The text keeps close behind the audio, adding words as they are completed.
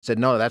said,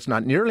 no, that's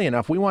not nearly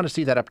enough. We want to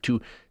see that up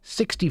to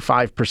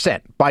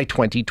 65% by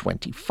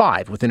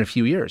 2025, within a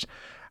few years.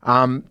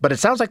 But it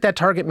sounds like that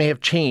target may have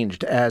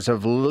changed as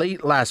of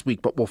late last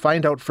week, but we'll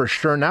find out for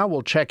sure now.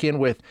 We'll check in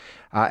with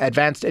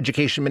Advanced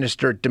Education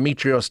Minister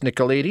Dimitrios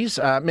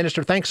Nicolaides.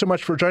 Minister, thanks so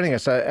much for joining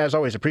us. As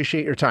always,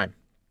 appreciate your time.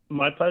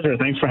 My pleasure.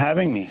 Thanks for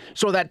having me.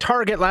 So that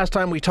target last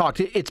time we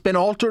talked, it's been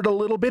altered a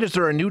little bit. Is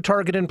there a new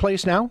target in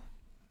place now?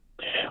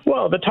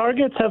 Well, the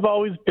targets have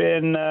always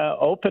been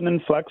open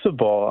and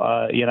flexible.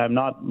 I'm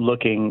not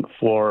looking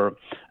for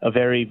a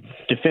very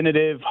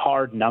definitive,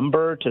 hard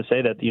number to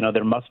say that,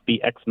 there must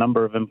be X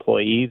number of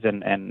employees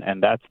and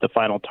that's the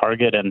final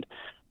target. And,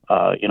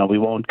 we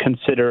won't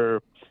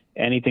consider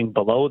anything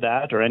below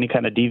that or any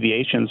kind of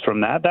deviations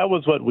from that. That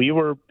was what we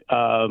were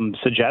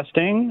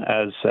suggesting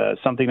as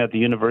something that the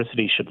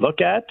university should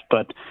look at.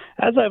 But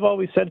as I've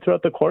always said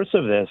throughout the course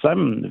of this,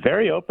 I'm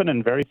very open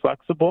and very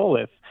flexible.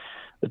 If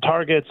the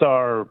targets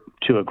are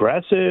too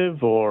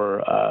aggressive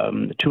or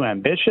too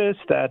ambitious,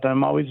 that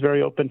I'm always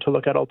very open to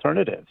look at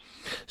alternatives.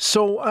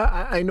 So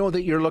I know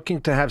that you're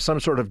looking to have some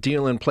sort of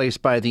deal in place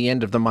by the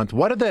end of the month.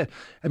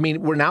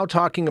 We're now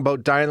talking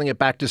about dialing it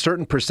back to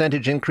certain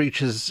percentage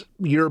increases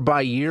year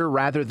by year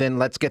rather than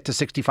let's get to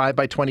 65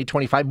 by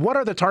 2025. What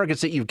are the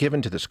targets that you've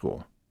given to the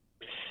school?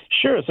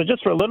 Sure. So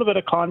just for a little bit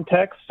of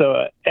context,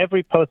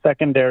 every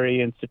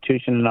post-secondary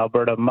institution in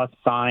Alberta must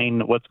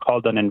sign what's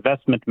called an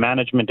investment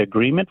management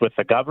agreement with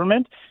the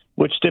government,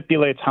 which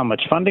stipulates how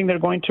much funding they're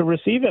going to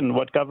receive and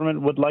what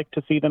government would like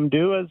to see them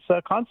do as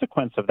a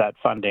consequence of that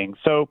funding.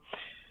 So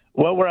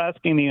what we're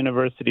asking the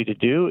university to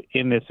do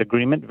in this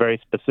agreement very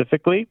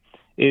specifically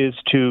is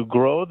to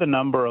grow the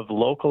number of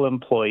local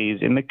employees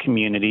in the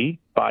community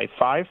by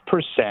 5%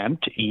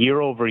 year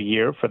over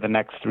year for the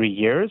next 3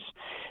 years,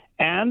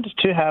 and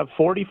to have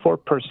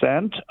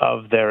 44%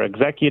 of their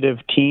executive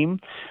team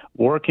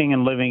working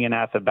and living in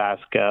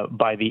Athabasca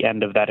by the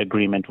end of that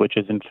agreement, which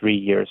is in 3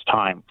 years'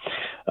 time.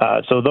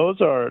 So those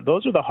are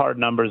the hard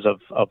numbers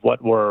of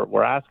what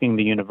we're asking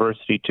the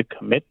university to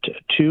commit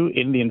to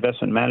in the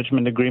investment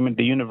management agreement.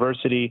 The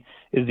university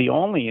is the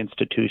only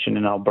institution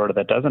in Alberta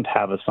that doesn't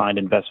have a signed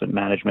investment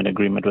management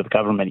agreement with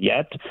government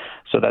yet.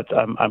 So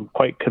I'm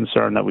quite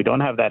concerned that we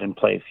don't have that in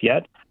place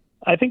yet.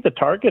 I think the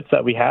targets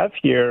that we have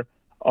here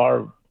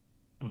are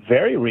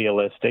very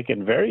realistic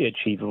and very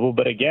achievable.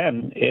 But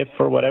again, if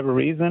for whatever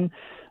reason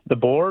the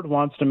board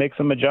wants to make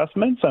some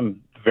adjustments,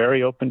 I'm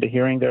very open to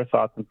hearing their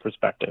thoughts and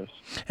perspectives.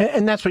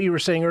 And that's what you were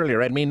saying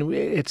earlier. I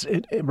mean,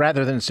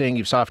 rather than saying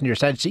you've softened your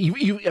side,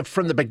 you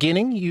from the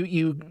beginning,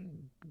 you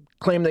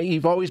claim that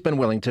you've always been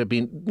willing to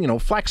be,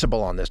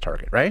 flexible on this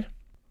target, right?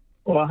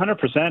 Well, 100%.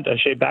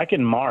 Ashay, back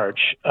in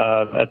March,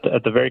 at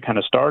the very kind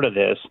of start of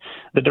this,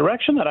 the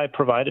direction that I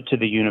provided to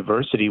the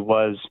university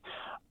was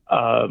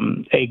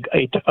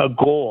a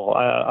goal.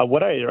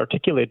 What I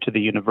articulate to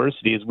the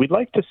university is we'd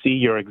like to see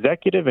your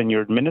executive and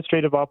your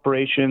administrative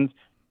operations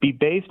be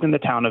based in the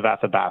town of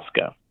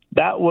Athabasca.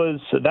 That was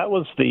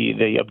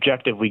the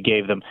objective we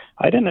gave them.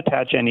 I didn't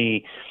attach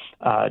any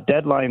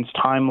deadlines,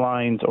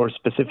 timelines, or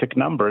specific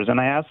numbers,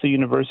 and I asked the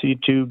university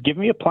to give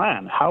me a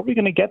plan. How are we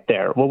going to get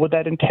there? What would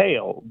that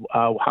entail?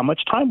 How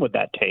much time would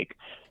that take?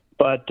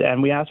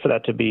 And we asked for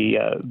that to be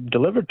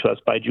delivered to us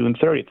by June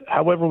 30th.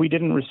 However, we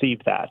didn't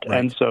receive that. Right.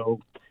 And so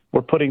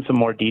we're putting some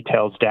more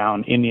details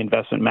down in the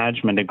investment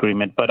management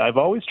agreement. But I've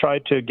always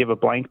tried to give a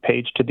blank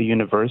page to the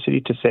university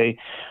to say,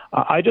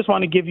 I just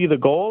want to give you the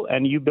goal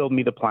and you build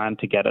me the plan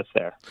to get us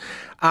there.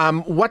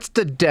 What's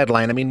the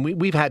deadline? I mean,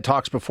 we've had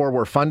talks before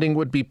where funding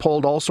would be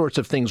pulled, all sorts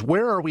of things.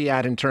 Where are we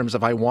at in terms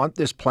of I want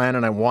this plan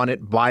and I want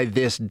it by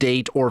this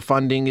date, or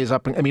funding is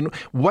up? I mean,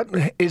 what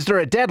is there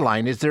a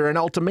deadline? Is there an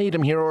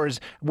ultimatum here, or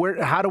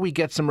how do we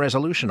get some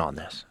resolution on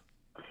this?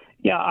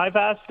 Yeah,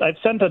 I've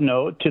sent a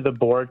note to the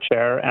board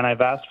chair, and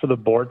I've asked for the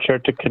board chair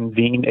to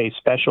convene a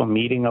special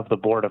meeting of the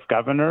Board of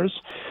Governors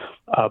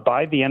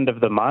by the end of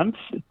the month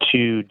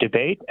to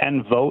debate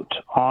and vote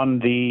on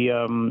the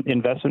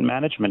investment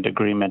management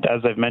agreement.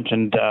 As I've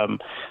mentioned,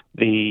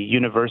 the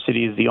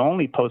university is the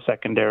only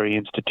post-secondary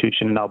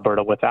institution in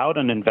Alberta without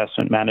an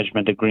investment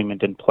management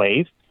agreement in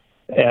place.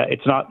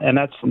 It's not, and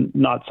that's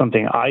not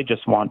something I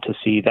just want to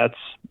see.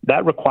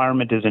 That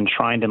requirement is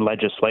enshrined in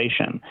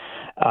legislation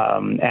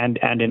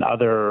and in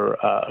other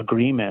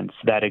agreements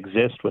that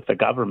exist with the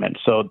government.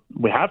 So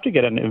we have to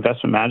get an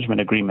investment management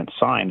agreement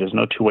signed. There's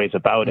no two ways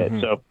about it.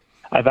 So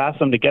I've asked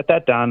them to get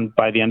that done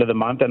by the end of the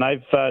month, and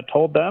I've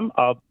told them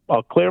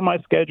I'll clear my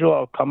schedule.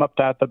 I'll come up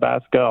to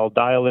Athabasca. I'll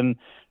dial in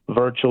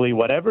virtually,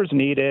 whatever's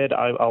needed.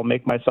 I'll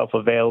make myself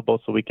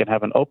available so we can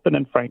have an open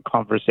and frank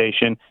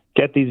conversation,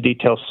 get these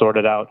details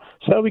sorted out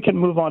so that we can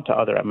move on to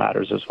other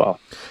matters as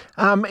well.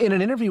 In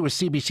an interview with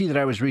CBC that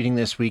I was reading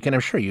this week, and I'm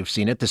sure you've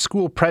seen it, the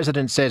school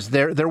president says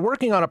they're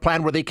working on a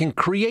plan where they can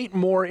create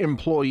more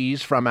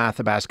employees from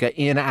Athabasca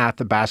in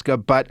Athabasca,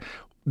 but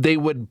they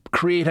would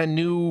create a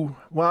new,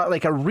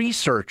 like a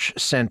research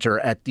center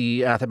at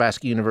the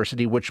Athabasca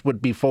University, which would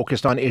be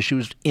focused on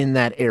issues in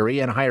that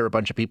area and hire a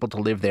bunch of people to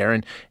live there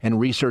and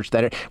research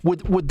that.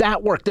 Would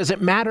that work? Does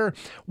it matter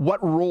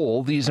what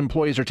role these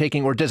employees are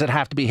taking, or does it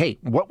have to be, hey,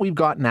 what we've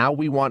got now,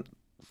 we want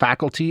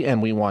faculty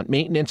and we want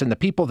maintenance, and the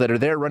people that are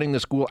there running the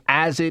school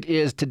as it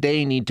is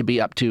today need to be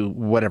up to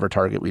whatever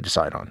target we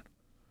decide on?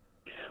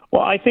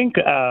 Well, I think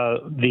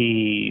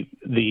the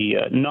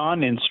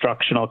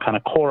non-instructional kind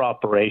of core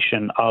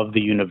operation of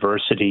the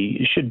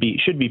university should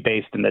be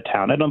based in the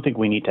town. I don't think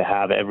we need to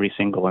have every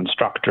single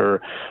instructor,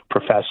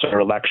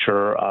 professor,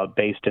 lecturer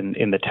based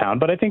in the town,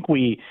 but I think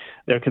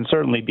there can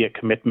certainly be a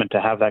commitment to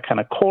have that kind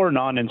of core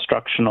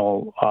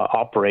non-instructional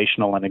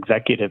operational and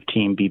executive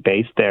team be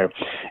based there.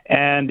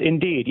 And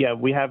indeed,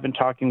 we have been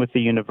talking with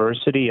the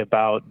university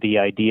about the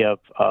idea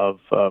of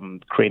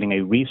creating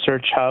a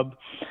research hub.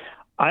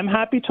 I'm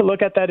happy to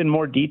look at that in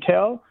more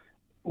detail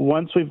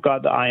once we've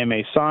got the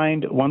IMA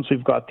signed, once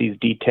we've got these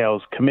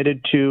details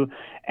committed to.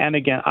 And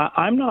again,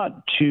 I'm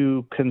not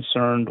too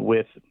concerned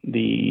with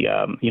the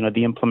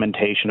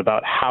implementation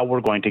about how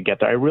we're going to get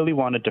there. I really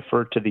want to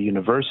defer to the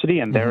university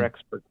and their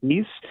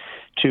expertise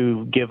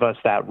to give us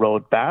that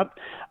roadmap.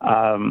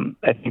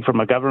 I think from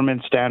a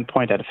government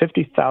standpoint, at a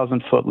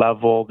 50,000-foot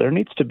level, there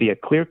needs to be a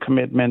clear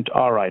commitment.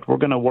 All right, we're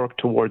going to work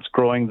towards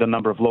growing the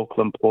number of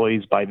local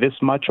employees by this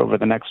much over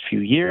the next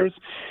few years.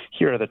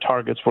 Here are the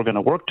targets we're going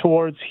to work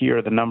towards. Here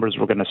are the numbers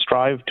we're going to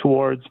strive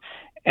towards.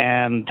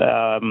 And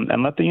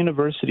let the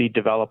university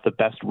develop the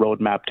best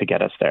roadmap to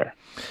get us there.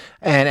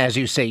 And as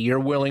you say, you're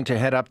willing to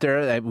head up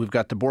there. We've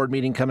got the board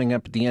meeting coming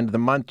up at the end of the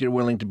month. You're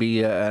willing to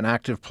be an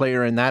active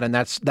player in that, and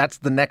that's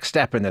the next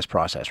step in this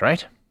process,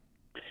 right?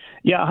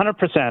 Yeah,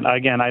 100%.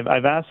 Again,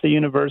 I've asked the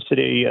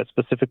university,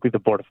 specifically the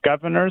Board of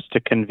Governors, to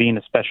convene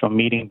a special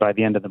meeting by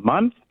the end of the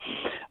month.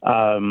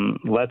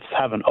 Let's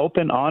have an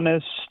open,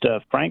 honest,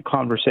 frank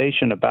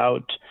conversation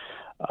about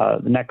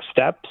the next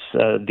steps,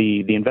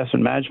 the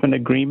investment management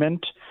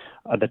agreement,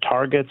 the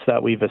targets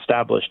that we've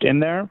established in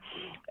there,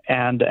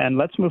 and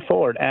let's move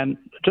forward. And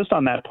just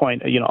on that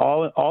point,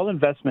 all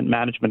investment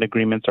management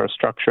agreements are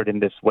structured in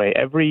this way.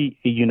 Every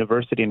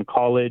university and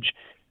college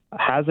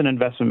has an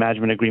investment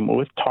management agreement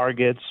with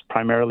targets,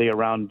 primarily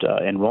around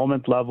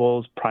enrollment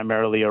levels,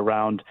 primarily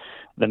around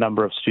the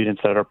number of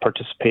students that are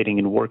participating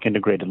in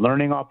work-integrated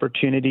learning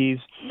opportunities.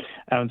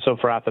 And so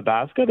for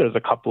Athabasca, there's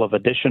a couple of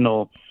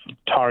additional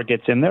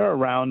targets in there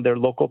around their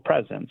local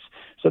presence.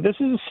 So this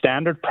is a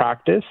standard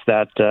practice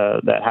that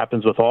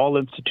happens with all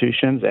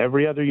institutions.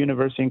 Every other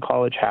university and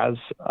college has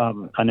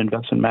an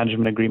investment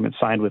management agreement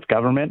signed with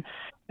government.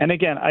 And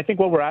again, I think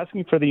what we're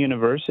asking for the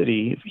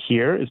university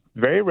here is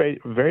very,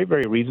 very,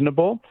 very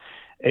reasonable.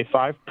 A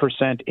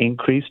 5%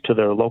 increase to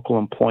their local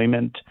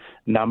employment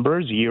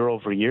numbers year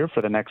over year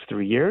for the next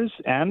 3 years,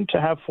 and to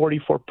have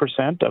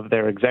 44% of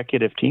their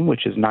executive team,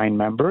 which is 9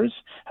 members,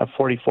 have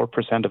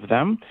 44% of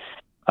them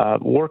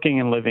working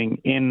and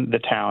living in the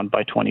town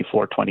by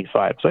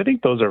 24-25. So I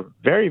think those are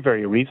very,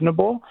 very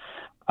reasonable.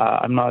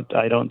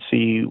 I don't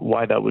see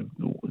why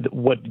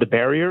what the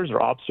barriers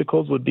or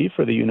obstacles would be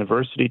for the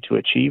university to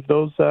achieve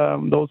those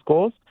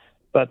goals.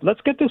 But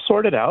let's get this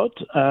sorted out.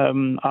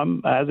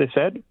 As I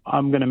said,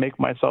 I'm going to make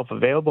myself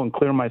available and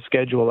clear my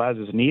schedule as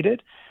is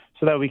needed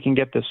so that we can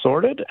get this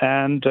sorted.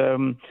 And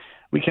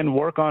we can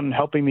work on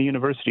helping the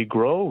university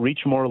grow,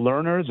 reach more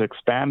learners,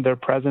 expand their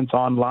presence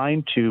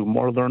online to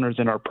more learners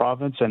in our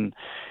province and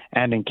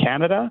in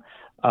Canada,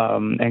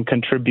 and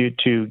contribute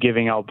to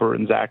giving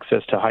Albertans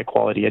access to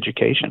high-quality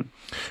education.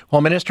 Well,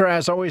 Minister,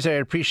 as always, I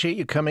appreciate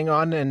you coming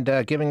on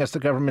and giving us the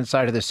government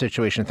side of this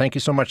situation. Thank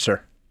you so much,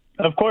 sir.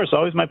 Of course,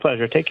 always my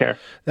pleasure. Take care.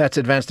 That's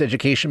Advanced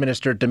Education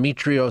Minister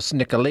Dimitrios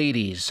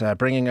Nicolaides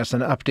bringing us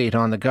an update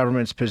on the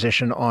government's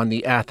position on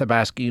the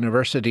Athabasca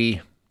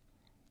University,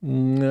 I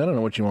don't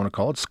know what you want to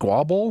call it,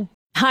 squabble?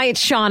 Hi,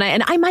 it's Shauna,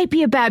 and I might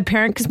be a bad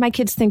parent because my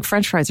kids think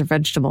French fries are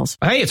vegetables.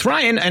 Hey, it's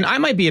Ryan, and I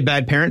might be a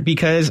bad parent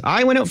because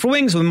I went out for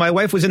wings when my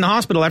wife was in the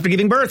hospital after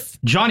giving birth.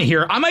 Johnny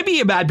here. I might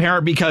be a bad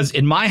parent because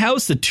in my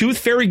house, the tooth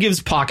fairy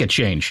gives pocket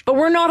change. But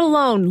we're not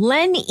alone.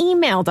 Len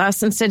emailed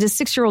us and said his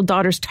 6-year-old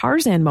daughter's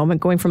Tarzan moment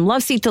going from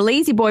love seat to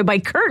lazy boy by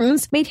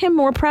curtains made him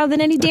more proud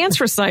than any dance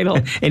recital.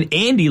 And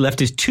Andy left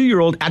his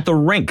 2-year-old at the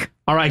rink.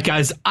 All right,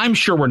 guys, I'm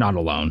sure we're not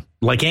alone.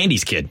 Like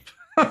Andy's kid.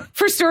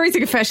 For stories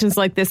and confessions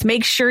like this,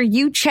 make sure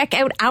you check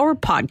out our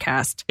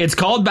podcast. It's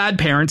called Bad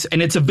Parents,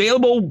 and it's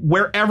available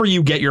wherever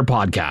you get your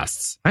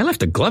podcasts. I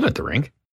left a glove at the rink.